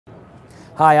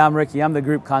Hi, I'm Ricky. I'm the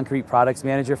Group Concrete Products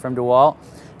Manager from DEWALT,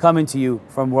 coming to you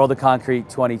from World of Concrete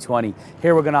 2020.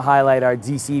 Here we're going to highlight our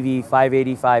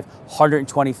DCV585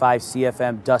 125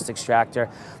 CFM Dust Extractor.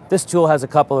 This tool has a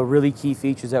couple of really key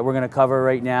features that we're going to cover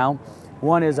right now.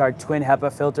 One is our twin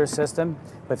HEPA filter system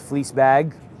with fleece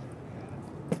bag.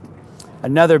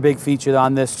 Another big feature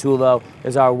on this tool, though,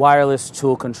 is our wireless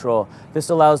tool control. This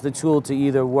allows the tool to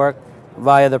either work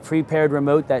via the prepared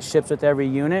remote that ships with every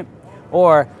unit,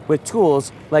 or with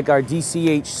tools like our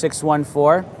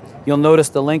DCH614. You'll notice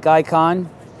the link icon,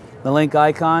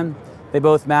 they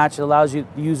both match. It allows the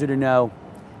user to know,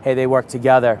 hey, they work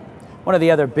together. One of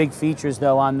the other big features,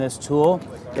 though, on this tool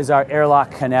is our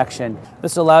airlock connection.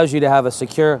 This allows you to have a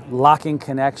secure locking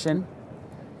connection.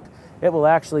 It will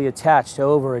actually attach to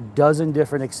over a dozen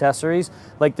different accessories,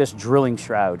 like this drilling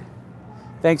shroud.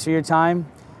 Thanks for your time.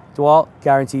 DEWALT,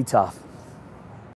 guaranteed tough.